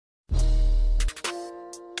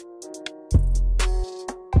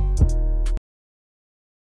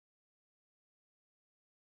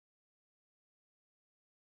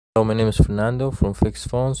Hello, my name is Fernando from Fixed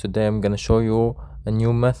Phones. Today I'm gonna show you a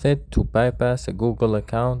new method to bypass a Google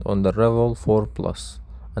account on the Revvl 4 Plus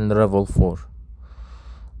and the Revvl 4.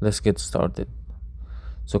 Let's get started.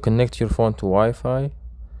 So connect your phone to Wi-Fi.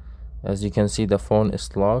 As you can see, the phone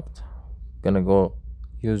is locked. Gonna go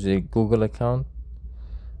use a Google account.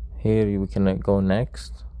 Here we can go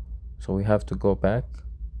next. So we have to go back.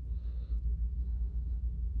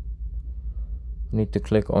 Need to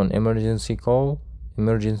click on emergency call,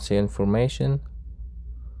 emergency information.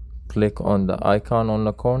 Click on the icon on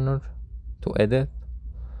the corner to edit.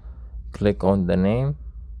 Click on the name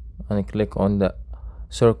and click on the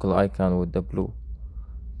circle icon with the blue.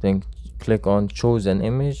 Then click on choose an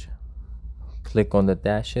image. Click on the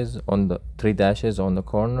dashes, on the three dashes on the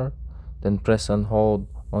corner. Then press and hold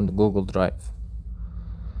on the Google Drive.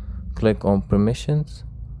 Click on permissions.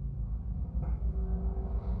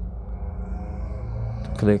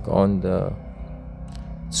 Click on the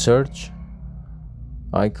search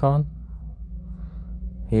icon.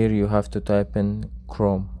 Here you have to type in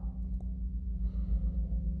Chrome.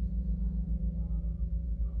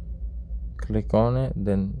 Click on it,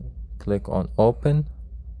 then click on open.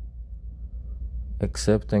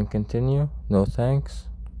 Accept and continue. No thanks.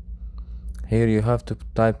 Here you have to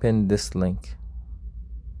type in this link.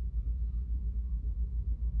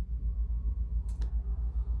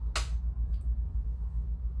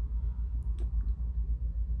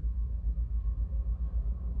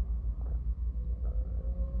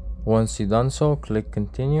 Once you done so, click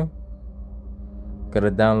continue.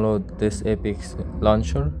 Gotta download this Apex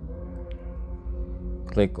launcher.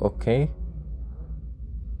 Click OK.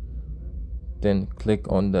 Then click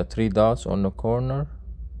on the three dots on the corner.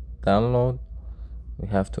 Download. We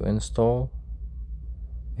have to install.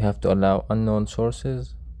 We have to allow unknown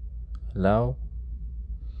sources. Allow.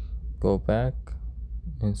 Go back.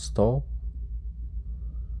 Install.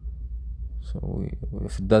 So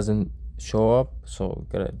if it doesn't show up, so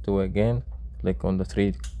gotta do it again. Click on the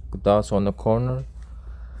three dots on the corner.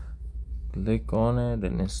 Click on it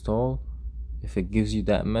and install. If it gives you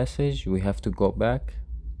that message, we have to go back.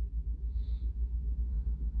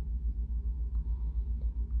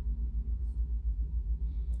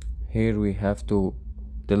 Here we have to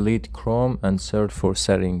delete Chrome and search for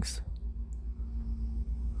settings.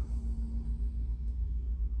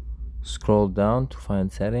 Scroll down to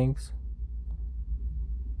find settings.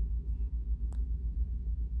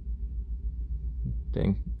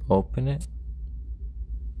 Then open it.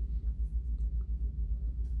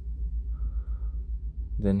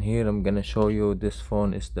 Then here I'm gonna show you this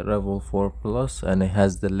phone is the Revvl 4 Plus and it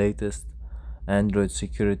has the latest Android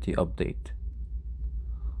security update,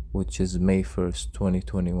 which is May 1st,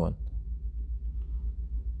 2021.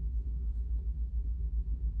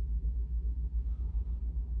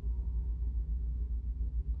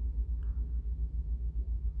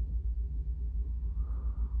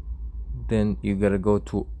 Then you gotta go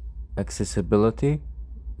to accessibility,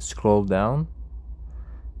 scroll down,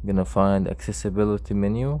 you're gonna find accessibility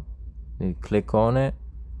menu, you click on it,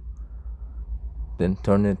 then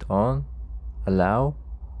turn it on, allow.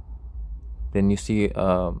 Then you see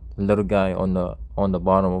a little guy on the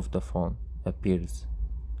bottom of the phone appears.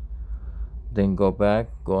 Then go back,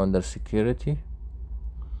 go under security,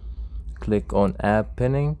 click on app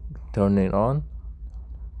pinning, turn it on.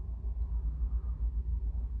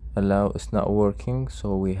 Allow is not working,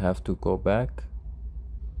 so we have to go back.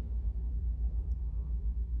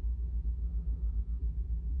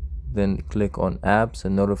 Then click on apps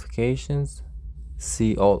and notifications,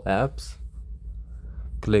 see all apps.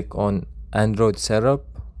 Click on Android setup,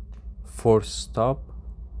 force stop,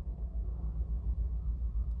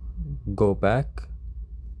 go back,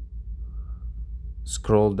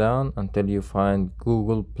 scroll down until you find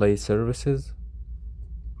Google Play services.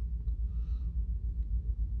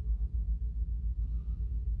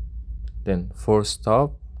 Then force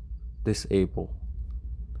stop, disable.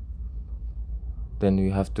 Then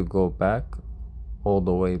you have to go back, all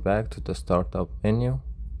the way back to the startup menu.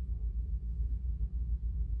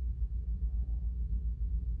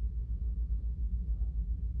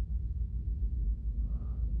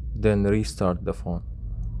 Then restart the phone.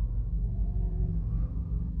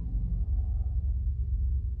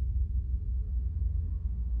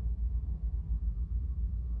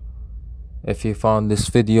 If you found this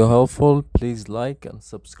video helpful, please like and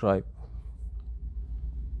subscribe.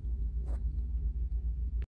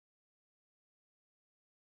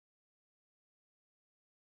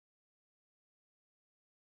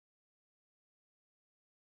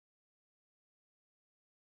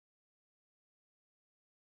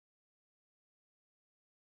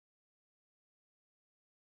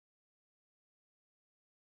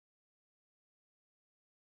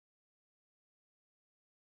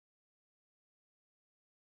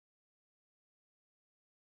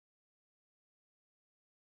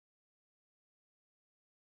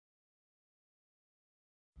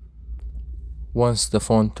 Once the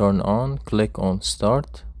phone turn on, click on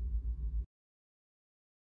start.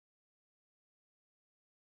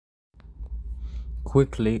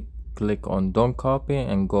 Quickly click on don't copy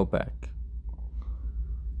and go back.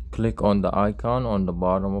 Click on the icon on the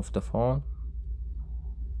bottom of the phone.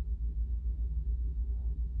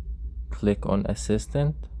 Click on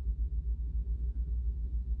assistant,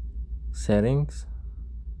 settings,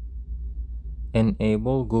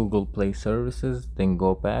 enable Google Play services, then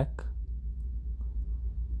go back.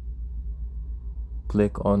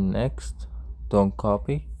 Click on next, don't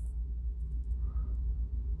copy,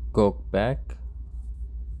 go back.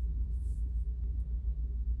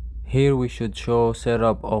 Here we should show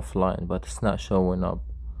setup offline, but it's not showing up,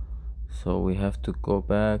 so we have to go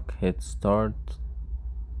back, hit start.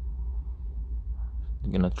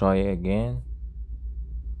 I'm gonna try it again.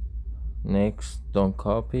 Next, don't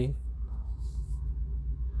copy,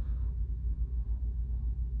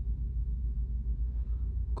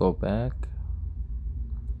 go back,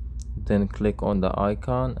 then click on the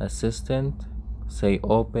icon assistant, say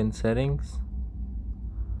open settings,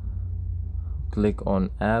 click on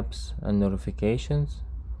apps and notifications,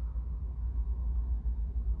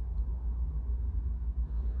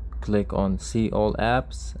 click on see all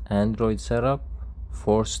apps, Android setup,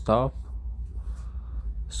 force stop,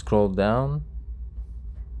 scroll down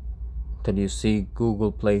till you see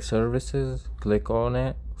Google Play services, click on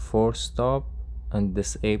it, force stop and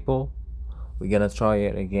disable. We're gonna try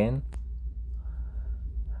it again,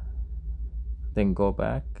 then go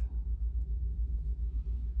back,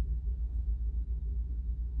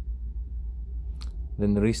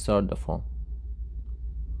 then restart the phone.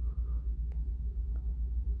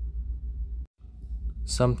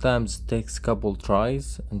 Sometimes it takes couple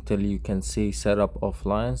tries until you can see setup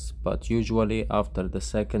offline, but usually after the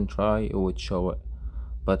second try it would show it.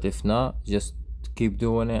 But if not, just keep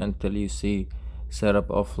doing it until you see setup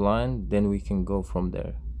offline, then we can go from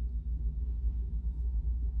there.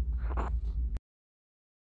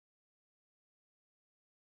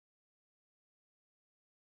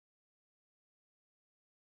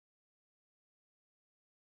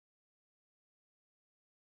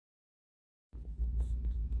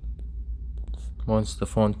 Once the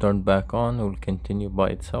phone turned back on, it will continue by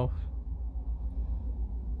itself.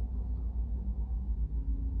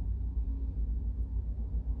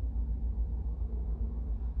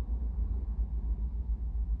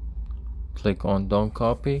 Click on don't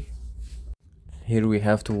copy. Here we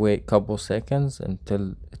have to wait couple seconds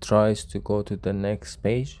until it tries to go to the next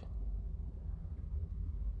page.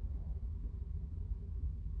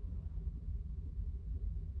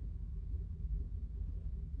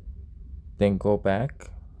 Then go back.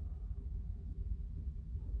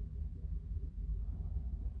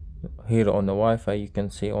 Here on the Wi-Fi you can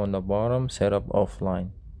see on the bottom setup offline.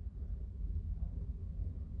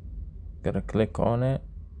 Gotta click on it,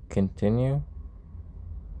 continue.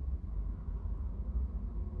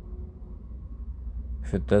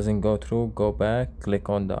 If it doesn't go through, go back, click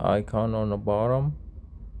on the icon on the bottom,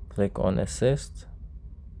 click on assist,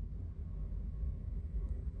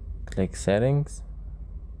 click settings,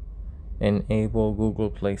 enable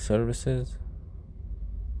Google Play services,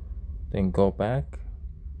 then go back,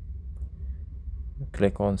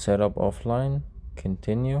 click on setup offline,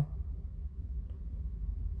 continue,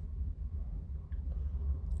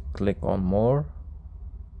 click on more,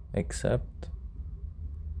 accept,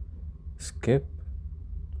 skip,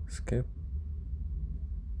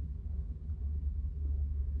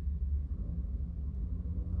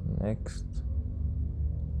 next.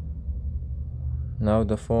 Now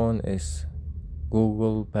the phone is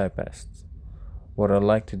Google bypassed. What I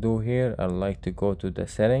like to do here, I like to go to the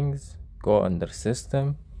settings, go under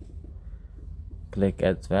system, click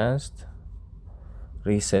advanced,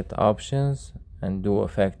 reset options, and do a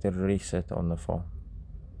factory reset on the phone.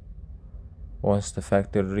 Once the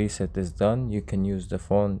factory reset is done, you can use the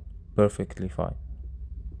phone perfectly fine.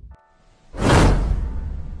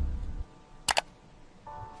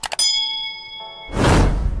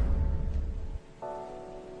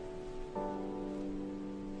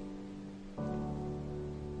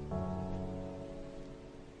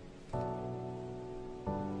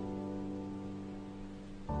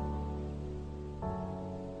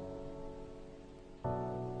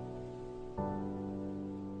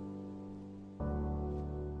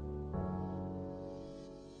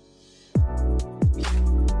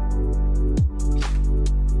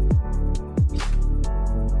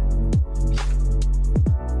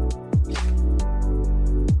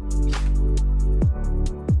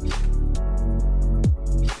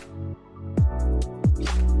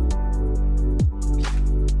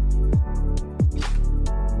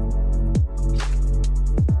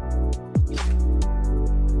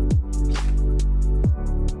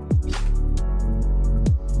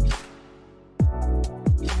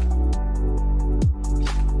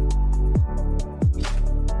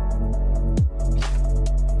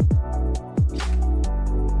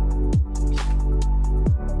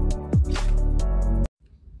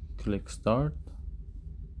 click start,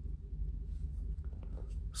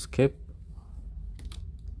 skip,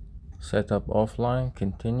 setup offline,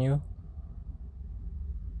 continue,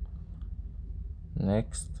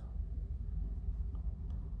 next,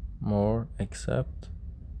 more, accept.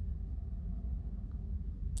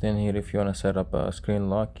 Then here if you want to set up a screen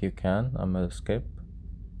lock, you can. I'm gonna skip,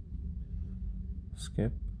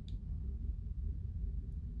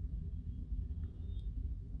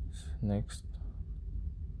 next,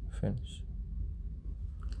 finish.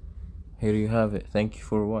 Here you have it. Thank you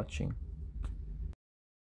for watching.